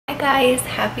guys,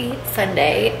 happy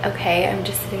Sunday. Okay, I'm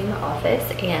just sitting in the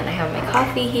office and I have my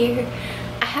coffee here.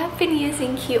 I have been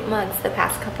using cute mugs the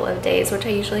past couple of days, which I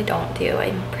usually don't do.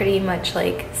 I pretty much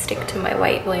like stick to my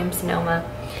white Williams-Sonoma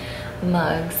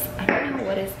mugs. I don't know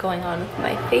what is going on with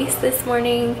my face this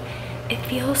morning. It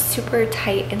feels super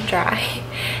tight and dry.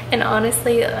 And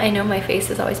honestly, I know my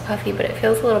face is always puffy, but it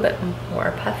feels a little bit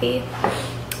more puffy.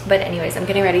 But anyways, I'm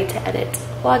getting ready to edit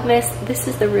Vlogmas. This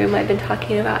is the room I've been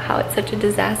talking about how it's such a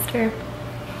disaster.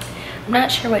 I'm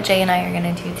not sure what Jay and I are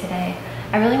gonna do today.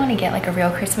 I really want to get like a real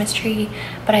Christmas tree,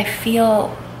 but I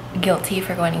feel guilty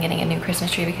for going and getting a new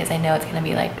Christmas tree because I know it's gonna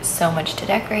be like so much to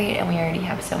decorate, and we already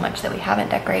have so much that we haven't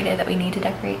decorated that we need to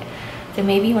decorate. So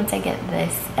maybe once I get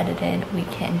this edited, we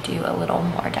can do a little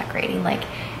more decorating, like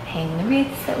hang the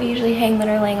wreaths that we usually hang that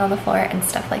are laying on the floor and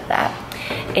stuff like that.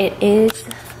 It is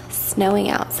snowing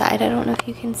outside. I don't know if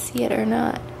you can see it or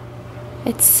not.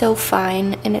 It's so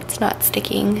fine and it's not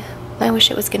sticking. I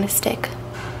wish it was gonna stick.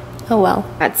 Oh well.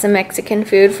 Got some Mexican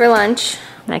food for lunch.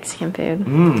 Mexican food.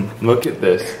 Look at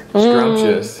this.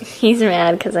 Scrumptious. He's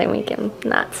mad because I make him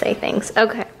not say things.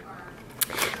 Okay.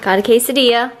 Got a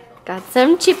quesadilla. Got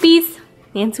some chippies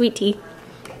and sweet tea.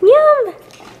 Yum!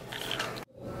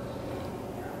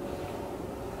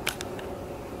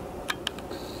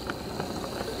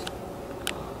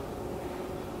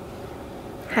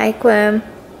 Hi, Quim.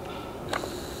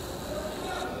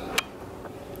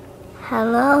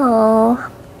 Hello.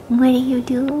 What are you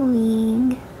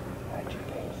doing?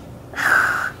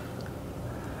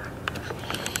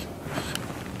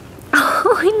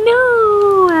 Oh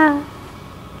no!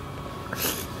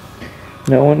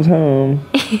 No one's home.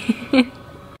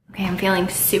 Okay, I'm feeling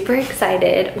super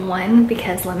excited. One,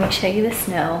 because let me show you the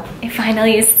snow. It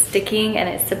finally is sticking and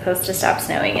it's supposed to stop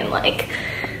snowing in like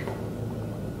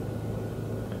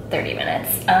 30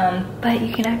 minutes. But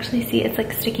you can actually see it's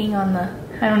like sticking on the,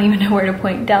 I don't even know where to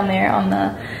point, down there on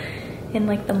the, in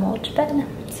like the mulch bed.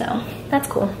 So that's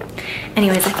cool.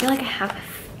 Anyways, I feel like I have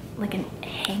like a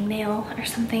hangnail or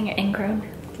something ingrown.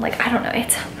 Like, I don't know,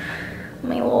 it's,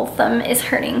 my little thumb is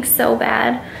hurting so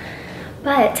bad.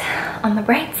 But on the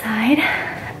bright side,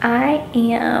 I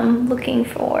am looking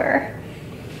for,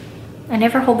 I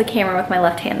never hold the camera with my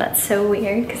left hand. That's so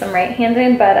weird because I'm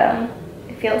right-handed, but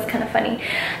it feels kind of funny.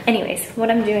 Anyways,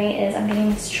 what I'm doing is I'm getting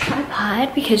this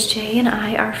tripod because Jay and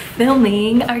I are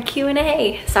filming our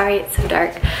Q&A. Sorry, it's so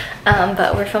dark,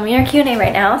 but we're filming our Q&A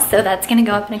right now, so that's gonna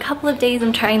go up in a couple of days.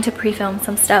 I'm trying to pre-film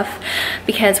some stuff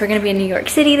because we're gonna be in New York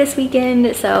City this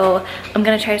weekend, so I'm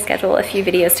gonna try to schedule a few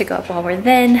videos to go up while we're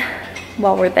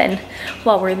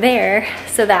there,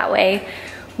 so that way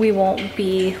we won't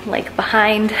be like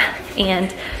behind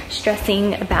and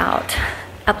stressing about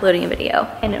uploading a video,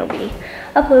 and it'll be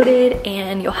uploaded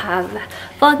and you'll have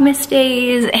Vlogmas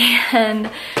days and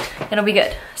it'll be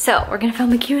good. So we're gonna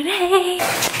film a Q&A.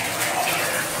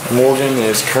 Morgan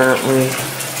is currently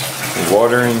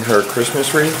watering her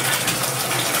Christmas wreath.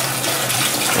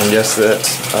 And yes,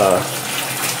 that's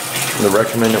the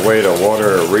recommended way to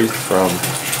water a wreath from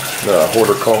the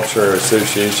Horticulture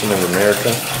Association of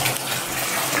America.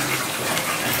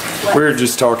 We were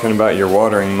just talking about your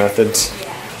watering methods.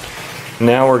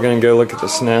 Now we're gonna go look at the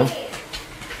snow.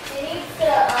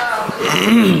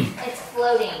 It's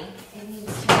floating. It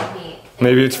needs to be.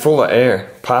 Maybe it's full of air.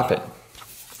 Pop it.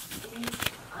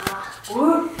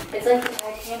 It's like the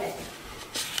Titanic.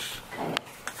 Kind of.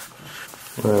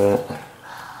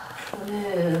 Look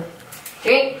at Ooh.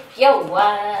 Drink your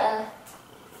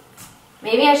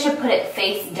maybe I should put it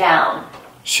face down.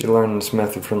 She learned this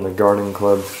method from the garden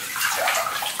club.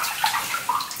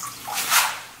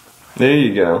 There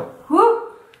you go. Woo.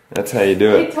 That's how you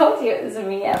do I it. told you it was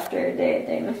me after a day of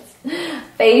Damon's.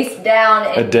 Face down.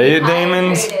 A day at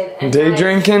Damon's? Day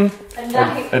drinking?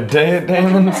 A day at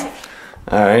Damon's?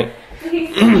 Alright.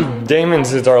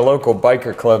 Damon's is our local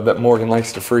biker club that Morgan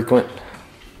likes to frequent.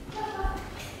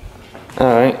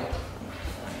 Alright.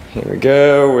 Here we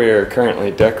go. We are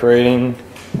currently decorating,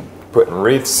 putting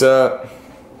wreaths up,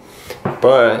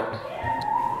 but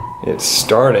it's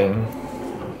starting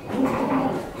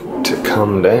to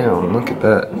come down. Look at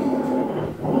that.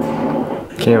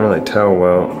 Can't really tell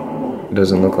well. It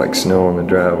doesn't look like snow on the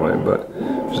driveway, but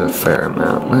there's a fair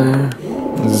amount there.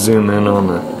 Zoom in on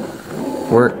the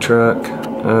work truck.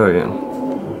 Oh yeah.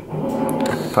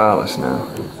 Pile of snow.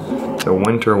 It's a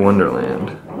winter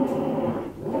wonderland.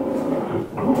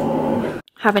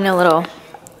 Having a little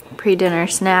pre-dinner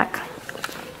snack.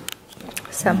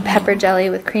 Some pepper jelly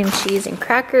with cream cheese and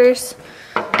crackers.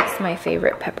 It's my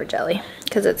favorite pepper jelly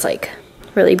because it's like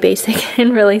really basic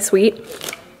and really sweet.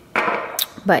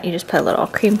 But you just put a little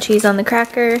cream cheese on the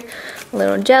cracker, a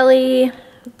little jelly.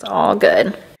 It's all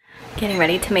good. getting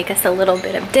ready to make us a little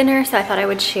bit of dinner, so I thought I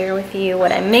would share with you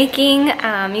what I'm making.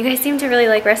 You guys seem to really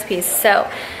like recipes, so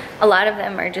a lot of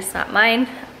them are just not mine.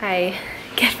 I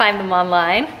can find them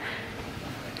online,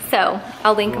 so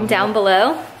I'll link them down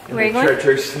below. Where are you going?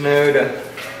 Treacherous snow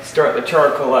to start the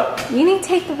charcoal up. You need to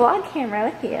take the vlog camera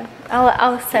with you.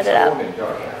 I'll set it up.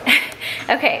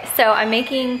 Okay, so I'm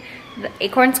making the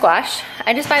acorn squash.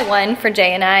 I just buy one for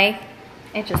Jay and I.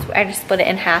 I just split it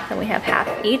in half and we have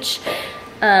half each.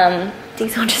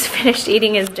 Diesel just finished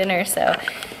eating his dinner, so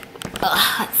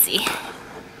let's see.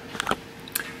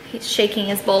 He's shaking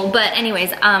his bowl, but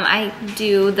anyways, I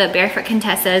do the Barefoot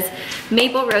Contessa's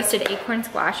maple roasted acorn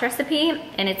squash recipe,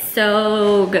 and it's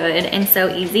so good and so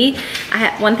easy.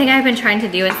 One thing I've been trying to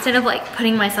do, instead of like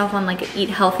putting myself on like eat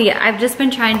healthy, I've just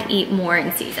been trying to eat more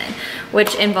in season,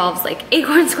 which involves like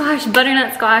acorn squash,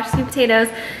 butternut squash, sweet potatoes,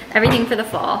 everything for the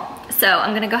fall. So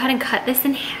I'm gonna go ahead and cut this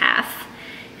in half,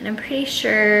 and I'm pretty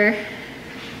sure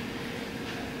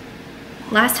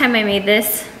last time I made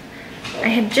this, I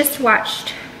had just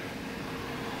watched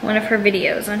one of her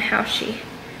videos on how she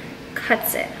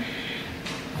cuts it.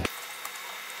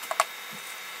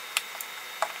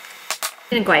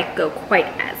 Didn't quite go quite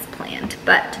as planned,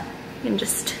 but you can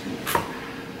just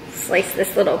slice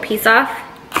this little piece off.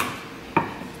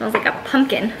 Smells like a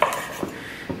pumpkin.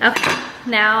 Okay,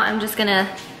 now I'm just gonna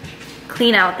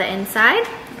clean out the inside,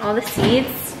 all the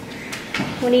seeds.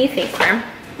 What do you think, Worm?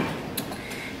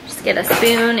 Just get a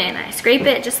spoon and I scrape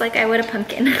it just like I would a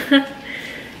pumpkin.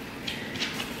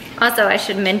 Also, I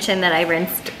should mention that I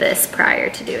rinsed this prior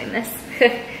to doing this.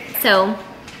 So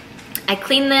I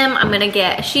clean them. I'm gonna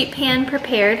get a sheet pan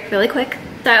prepared really quick.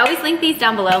 So I always link these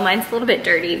down below. Mine's a little bit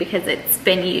dirty because it's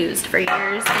been used for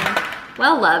years and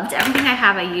well loved. Everything I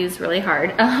have I use really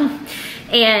hard.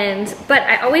 But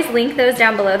I always link those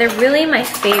down below. They're really my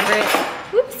favorite,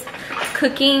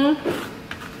 cooking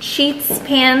sheets,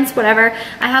 pans, whatever.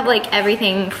 I have like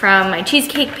everything from my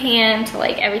cheesecake pan to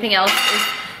like everything else is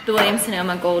the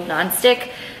Williams-Sonoma Gold nonstick.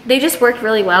 They just work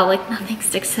really well, like nothing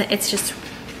sticks, it's just,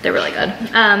 they're really good.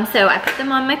 So I put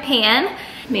them on my pan,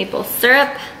 maple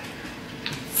syrup.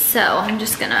 So I'm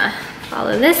just gonna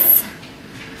follow this.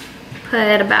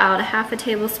 Put about a half a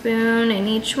tablespoon in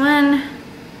each one.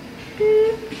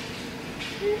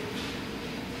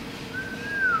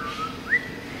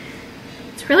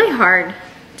 It's really hard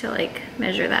to like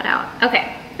measure that out.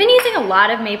 Okay, I've been using a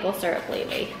lot of maple syrup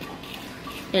lately.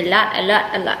 A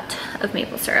lot of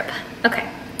maple syrup.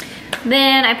 Okay,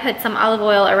 then I put some olive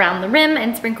oil around the rim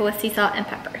and sprinkle with sea salt and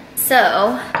pepper.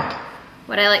 So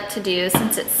what I like to do,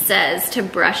 since it says to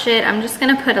brush it, I'm just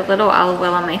gonna put a little olive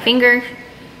oil on my finger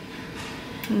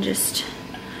and just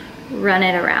run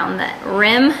it around that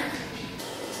rim.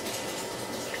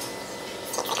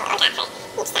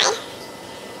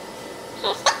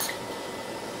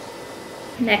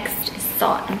 Next is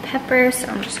salt and pepper, so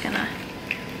I'm just gonna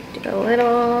do a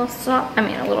little salt, a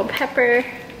little pepper,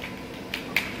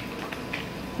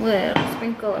 little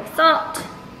sprinkle of salt.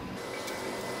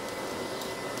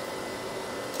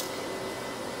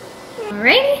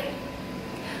 Alrighty,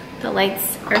 the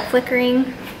lights are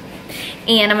flickering,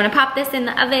 and I'm gonna pop this in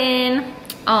the oven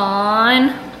on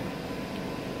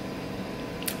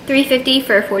 350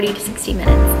 for 40 to 60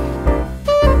 minutes.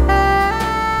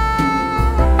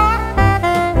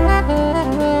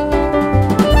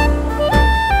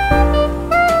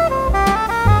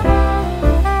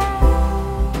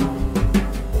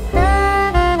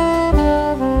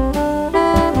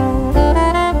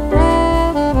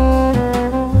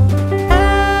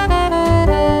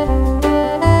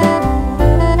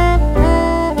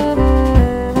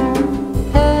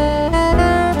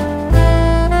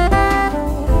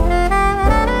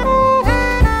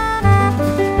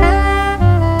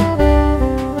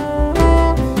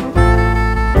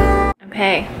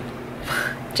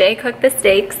 Jay cooked the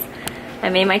steaks. I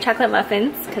made my chocolate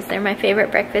muffins because they're my favorite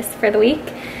breakfast for the week.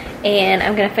 And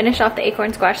I'm gonna finish off the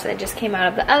acorn squash that just came out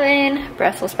of the oven.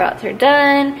 Brussels sprouts are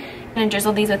done. I'm gonna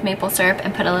drizzle these with maple syrup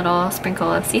and put a little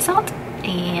sprinkle of sea salt,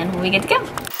 and we'll be good to go.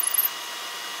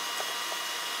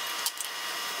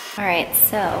 All right,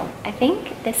 so I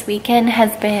think this weekend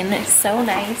has been so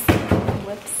nice,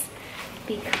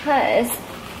 because,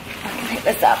 let me pick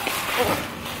this up.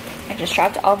 I just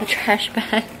dropped all the trash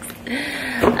bags.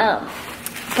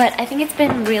 But I think it's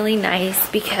been really nice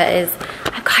because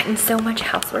I've gotten so much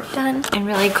housework done and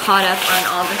really caught up on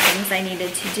all the things I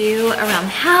needed to do around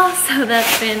the house, so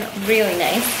that's been really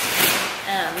nice.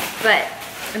 But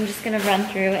I'm just gonna run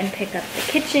through and pick up the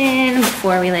kitchen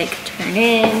before we like turn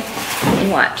in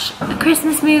and watch a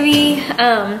Christmas movie.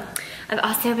 I've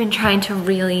also been trying to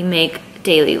really make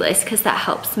daily lists because that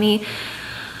helps me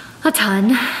a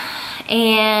ton.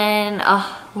 And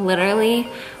literally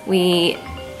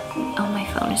oh, my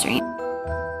phone is ringing.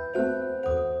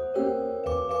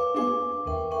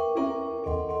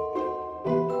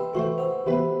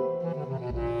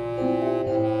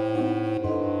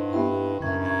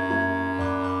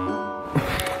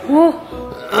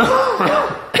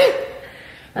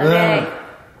 Okay.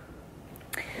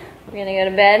 We're gonna go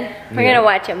to bed. We're gonna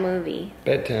watch a movie.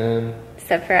 Bedtime.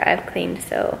 Except for I've cleaned,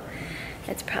 so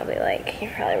it's probably like,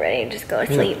 you're probably ready to just go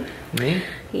to sleep. Me?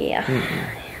 Yeah.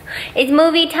 It's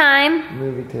movie time.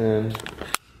 Movie time.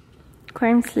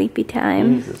 Corn sleepy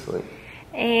time. He's asleep.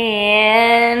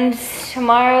 And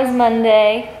tomorrow's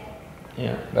Monday.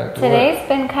 Yeah, back to Today's work.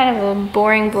 been kind of a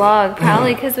boring vlog,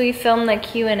 probably because we filmed the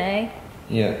Q&A.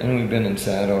 Yeah, and we've been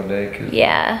inside all day.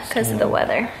 Because of the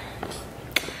weather.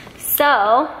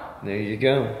 So, there you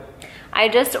go. I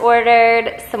just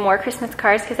ordered some more Christmas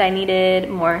cards because I needed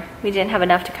more. We didn't have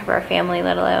enough to cover our family,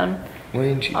 let alone Why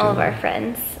didn't you all of do our that?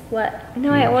 friends. What?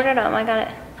 No, I ordered them. I got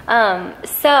it.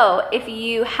 So if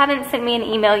you haven't sent me an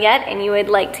email yet and you would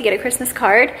like to get a Christmas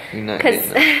card, You're not getting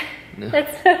that. No.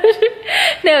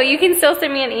 No, you can still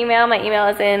send me an email. My email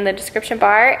is in the description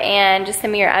bar, and just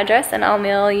send me your address and I'll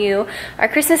mail you our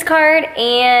Christmas card.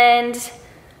 And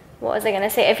what was I gonna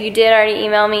say? If you did already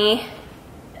email me,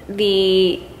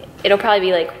 it'll probably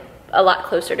be like a lot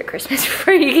closer to Christmas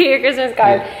before you get your Christmas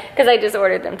card, because I just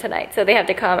ordered them tonight. So they have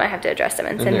to come, I have to address them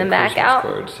and send them back out.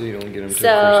 Cards, so you don't get them till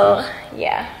So Christmas.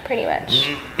 yeah, pretty much.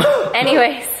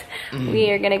 Anyways,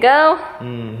 we are gonna go.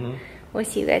 We'll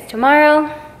see you guys tomorrow.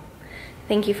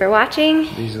 Thank you for watching.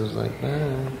 Diesel's like,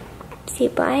 bye. Say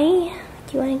bye.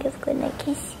 Do you want to give a good night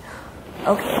kiss?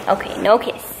 Okay, no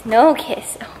kiss. No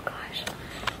kiss. Oh gosh.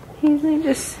 He's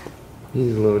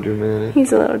He's a little dramatic.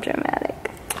 He's a little dramatic.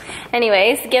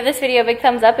 Anyways, give this video a big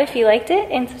thumbs up if you liked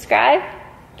it, and subscribe.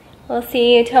 We'll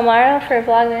see you tomorrow for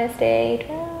Vlogmas Day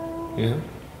 12. Yeah,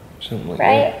 something like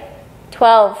Right? that.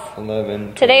 12. 11.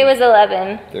 12, Today was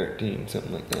 11. 13,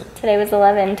 something like that. Today was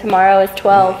 11. Tomorrow is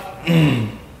 12.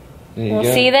 There you We'll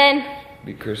go. see you then.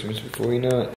 Be Christmas before you know it.